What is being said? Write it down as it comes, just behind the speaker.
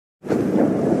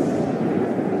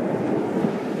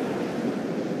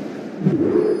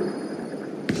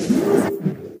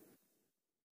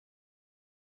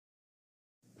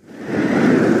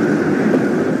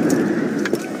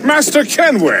Master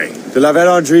Kenway! De la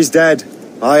Vendrie's dead.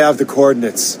 I have the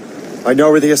coordinates. I know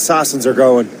where the assassins are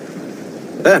going.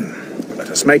 Then, let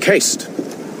us make haste.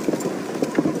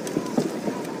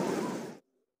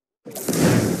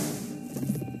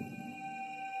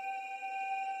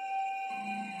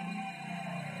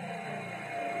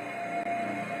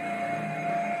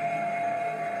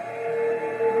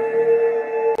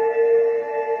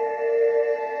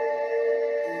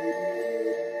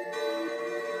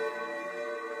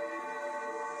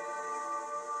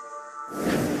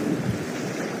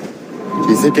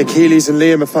 Do you think Achilles and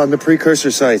Liam have found the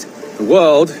Precursor site? The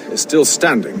world is still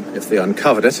standing. If they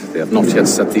uncovered it, they have not yet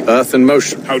set the Earth in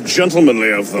motion. How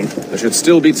gentlemanly of them. There should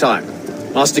still be time.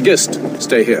 Master Gist,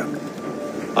 stay here.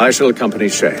 I shall accompany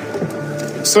Shay.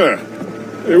 Sir,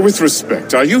 with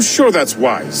respect, are you sure that's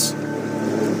wise?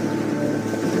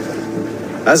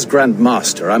 As Grand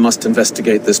Master, I must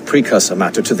investigate this Precursor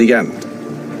matter to the end,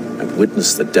 and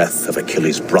witness the death of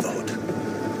Achilles' Brotherhood.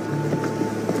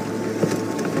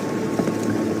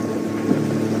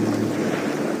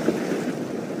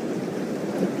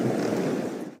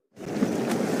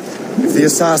 If the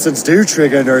assassins do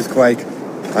trigger an earthquake,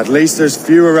 at least there's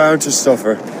few around to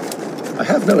suffer. I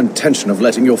have no intention of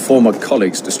letting your former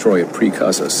colleagues destroy a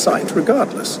Precursor site,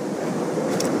 regardless.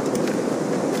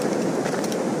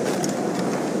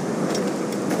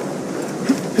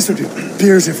 This would be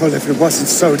beautiful if it wasn't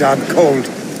so damn cold.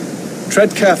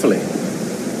 Tread carefully.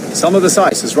 Some of this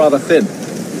ice is rather thin.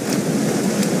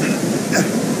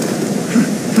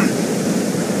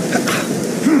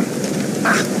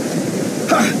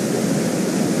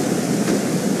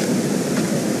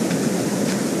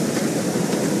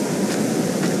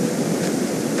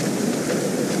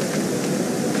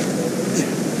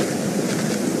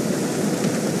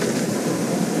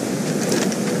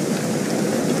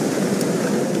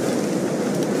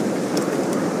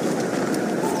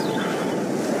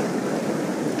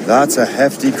 That's a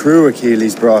hefty crew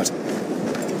Achilles brought.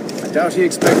 I doubt he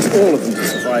expects all of them to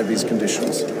survive these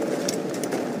conditions.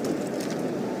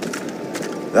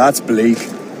 That's bleak.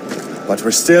 But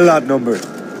we're still outnumbered.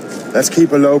 Let's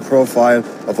keep a low profile,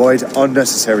 avoid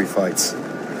unnecessary fights.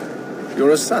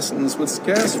 Your assassins would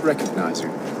scarce recognize you.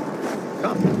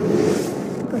 Come.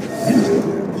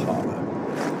 Parlor.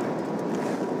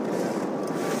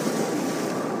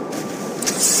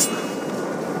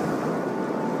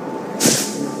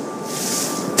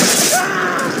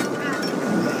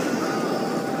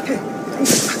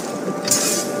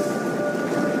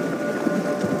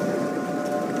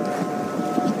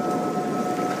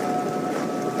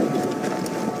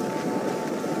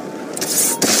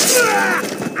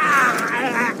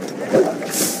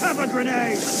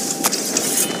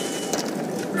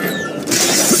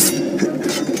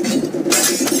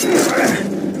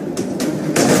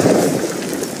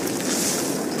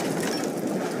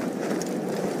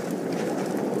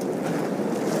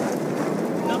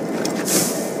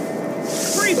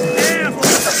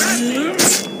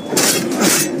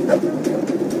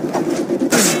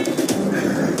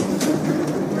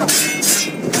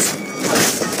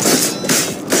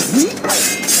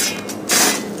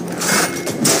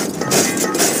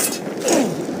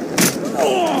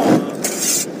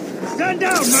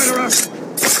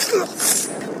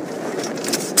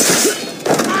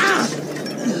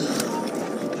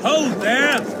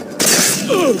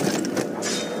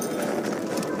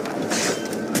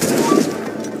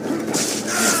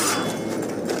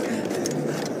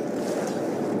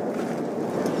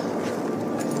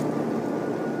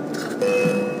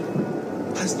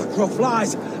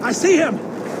 Flies! I see him!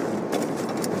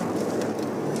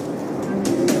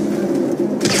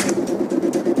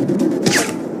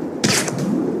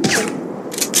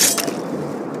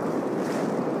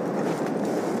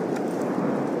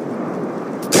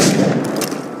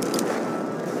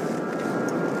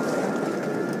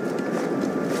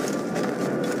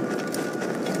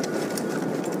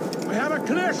 We have a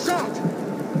clear shot!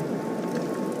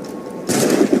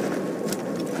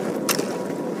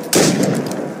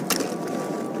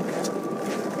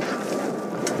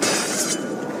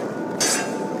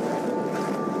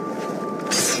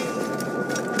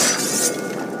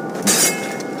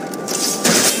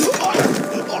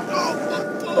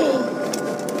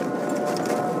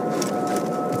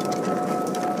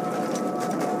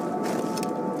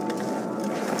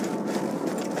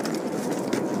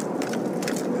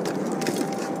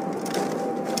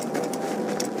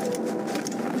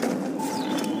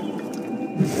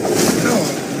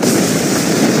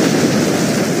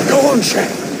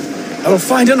 I will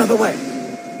find another way.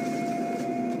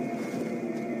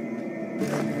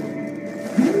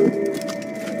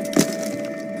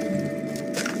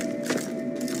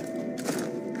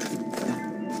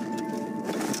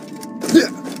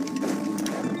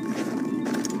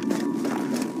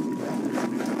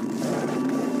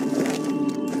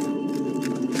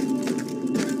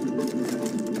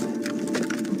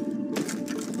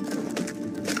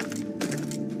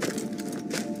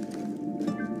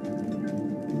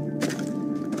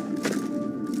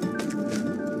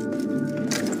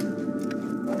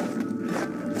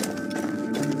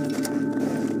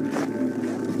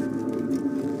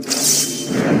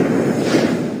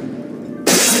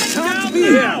 can't be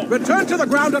here! Return to the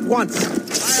ground at once!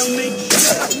 I'll make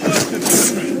short work of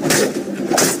you.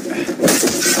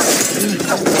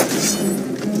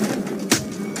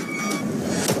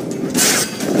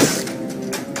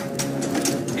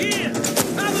 Here!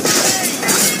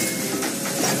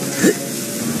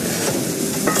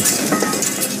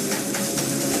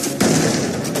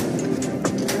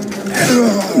 Have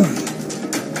a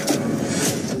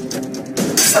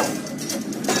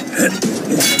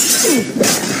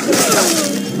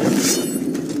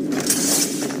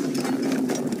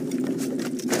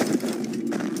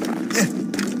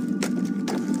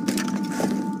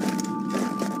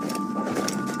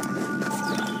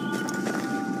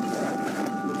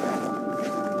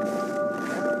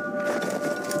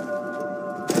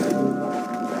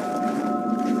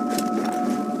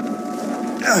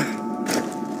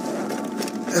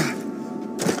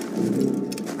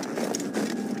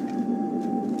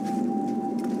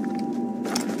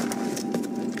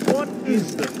What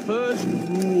is the first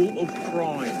rule of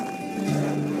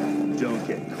crime? Don't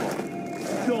get caught.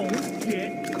 Don't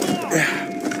get caught!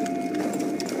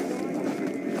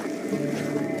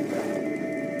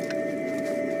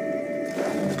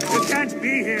 You can't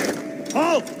be here!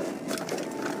 Halt!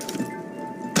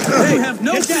 Hey, You have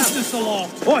no get down. business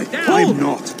aloft! Oi, Down! I'm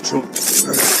Not drunk.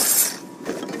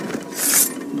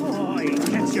 Oi,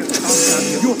 get your tongue out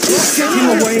of your... Get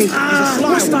him away! He's a fly.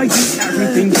 Must I do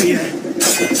everything here?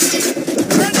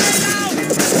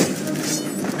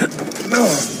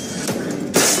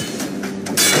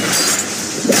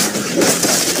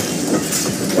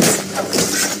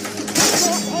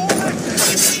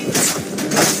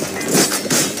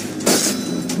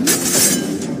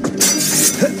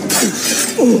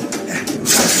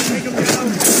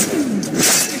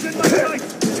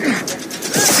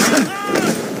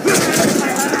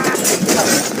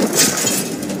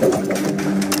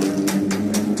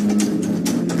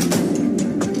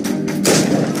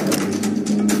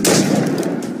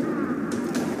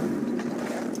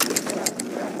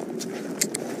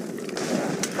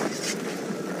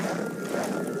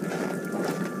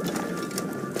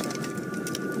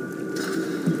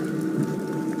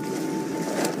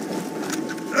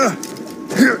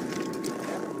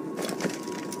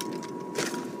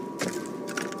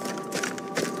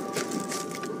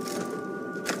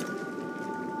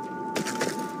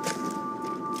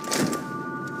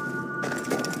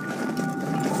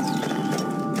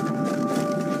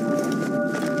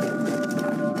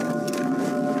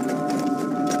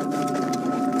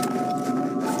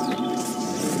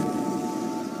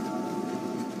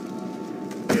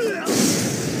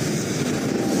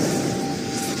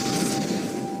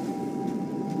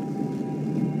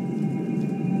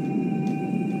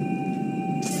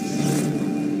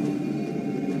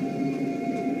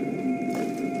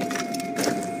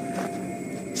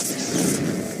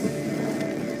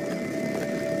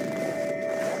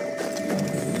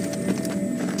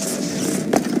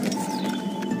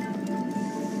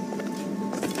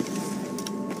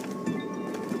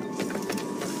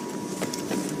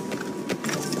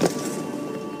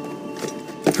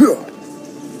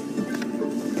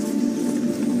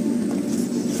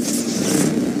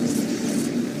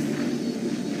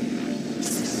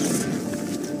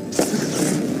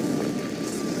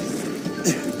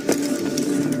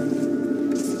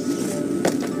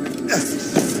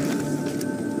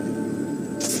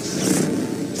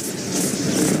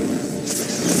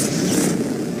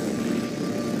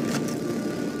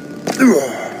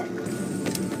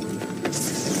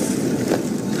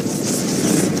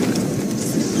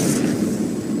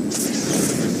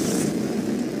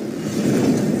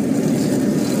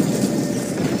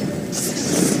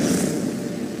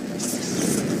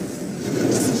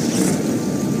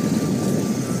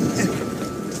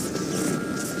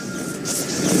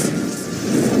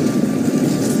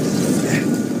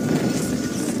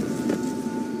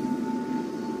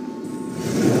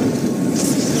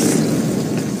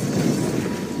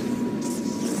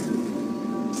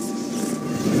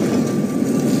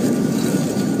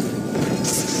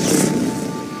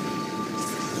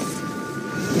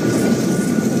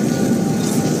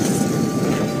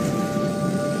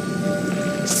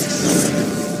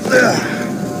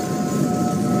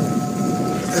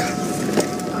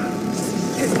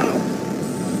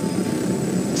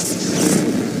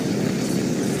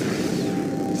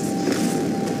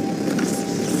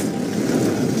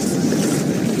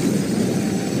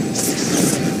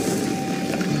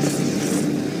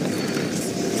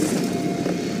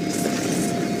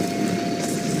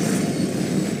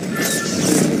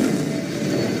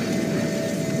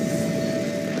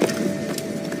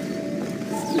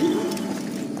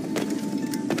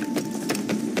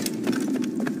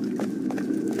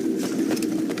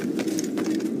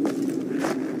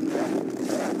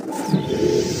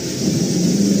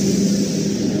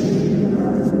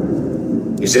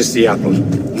 Is this the apple?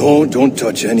 No, don't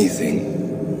touch anything.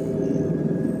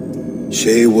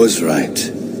 Shay was right.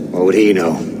 What would he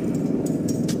know?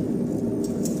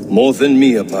 More than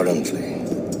me, apparently.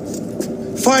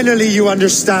 Finally you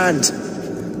understand,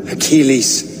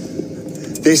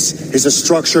 Achilles. This is a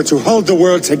structure to hold the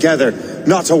world together,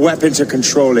 not a weapon to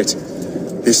control it.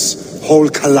 This whole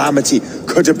calamity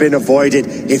could have been avoided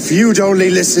if you'd only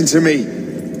listened to me.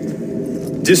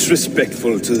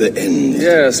 Disrespectful to the end.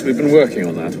 Yes, we've been working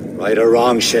on that. Right or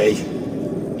wrong, Shay?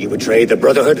 You betrayed the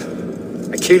Brotherhood,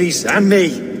 Achilles, and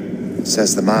me.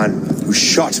 Says the man who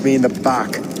shot me in the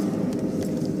back.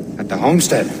 At the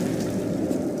Homestead.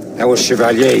 That was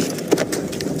Chevalier.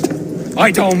 I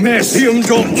don't miss. Him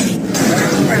don't.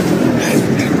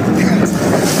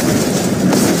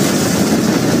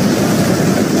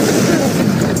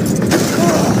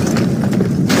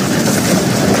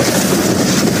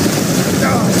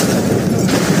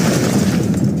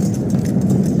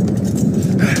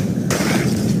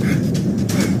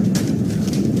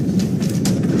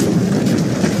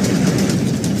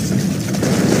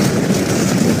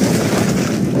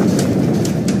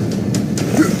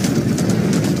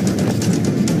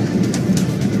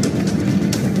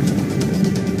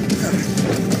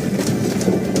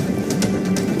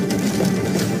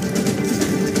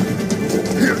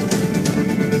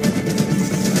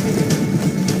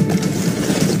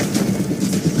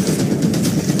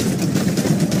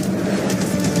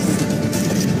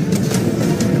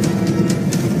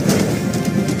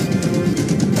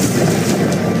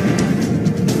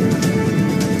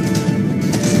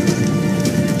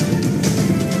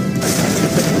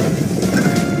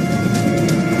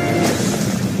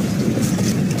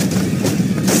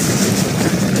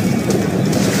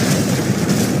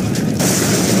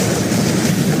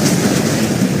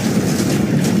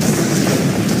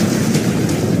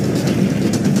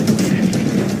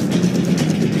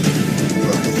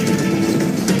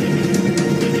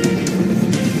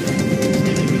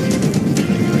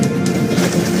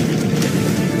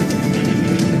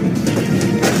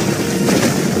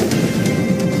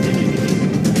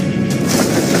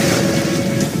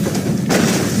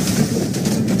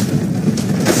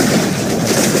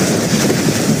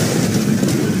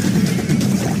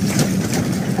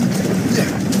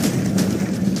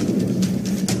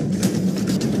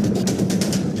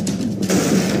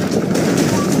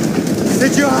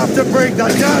 Did you have to bring the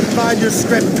damn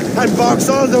manuscript and box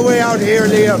all the way out here,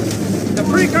 Liam? The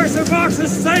Precursor box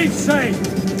is safe, Shay.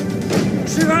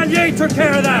 Chevalier took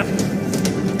care of that.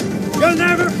 You'll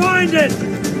never find it.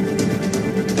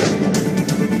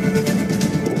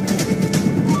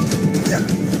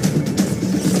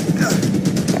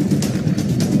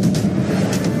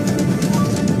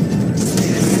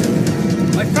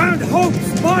 I found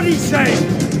Hope's body, Shay.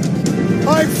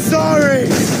 I'm sorry!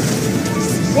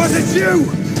 Was it you?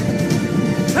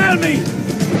 Tell me!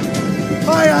 I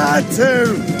had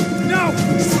to! No!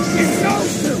 You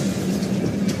chose to!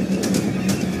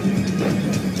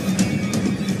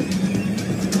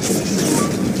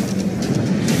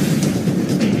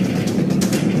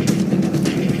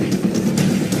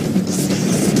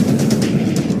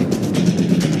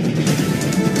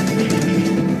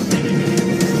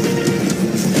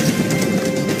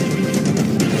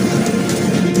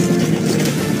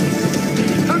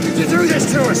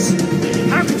 To us!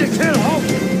 How could you kill Hope?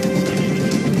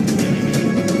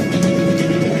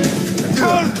 A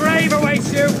cold grave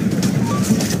awaits you!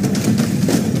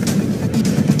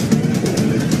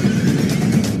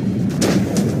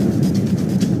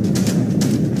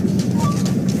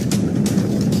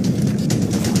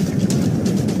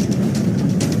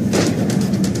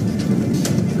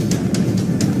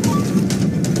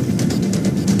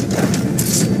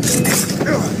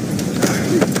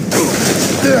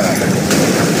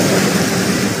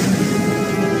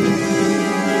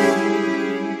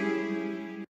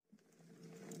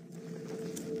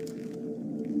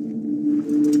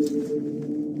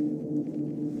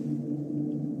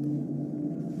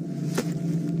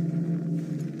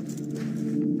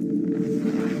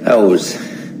 That was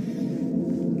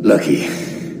lucky.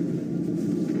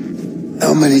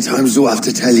 How many times do I have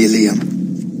to tell you, Liam?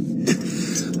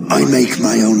 I make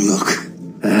my own luck.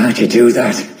 How'd you do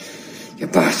that, you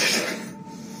bastard?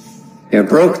 You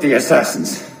broke the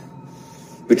Assassins.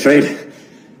 Betrayed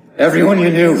everyone you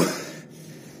knew.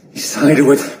 You sided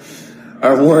with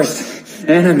our worst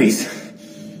enemies.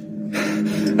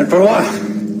 And for what?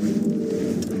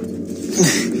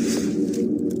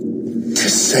 To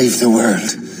save the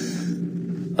world.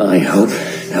 I hope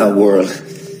that world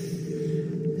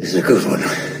is a good one.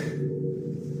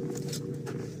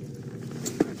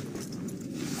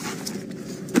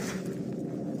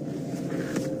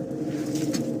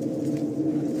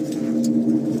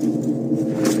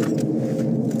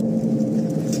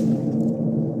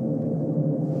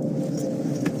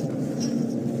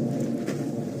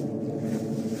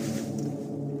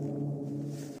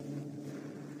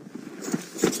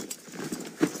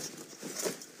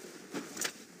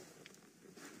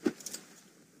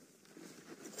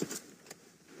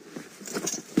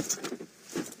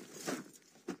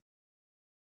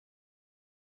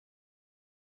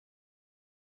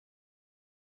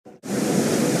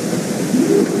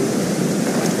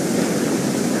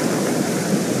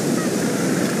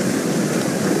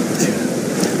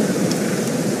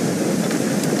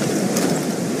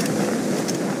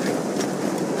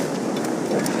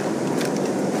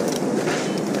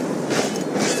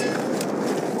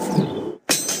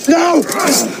 No!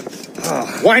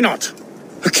 Why not?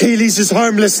 Achilles is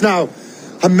harmless now.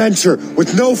 A mentor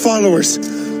with no followers.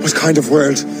 What kind of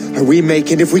world are we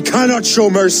making if we cannot show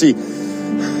mercy?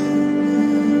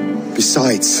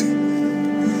 Besides,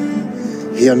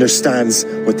 he understands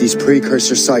what these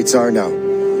precursor sites are now.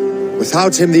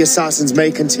 Without him, the assassins may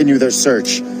continue their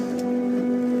search.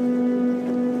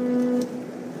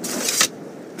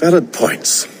 Valid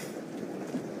points.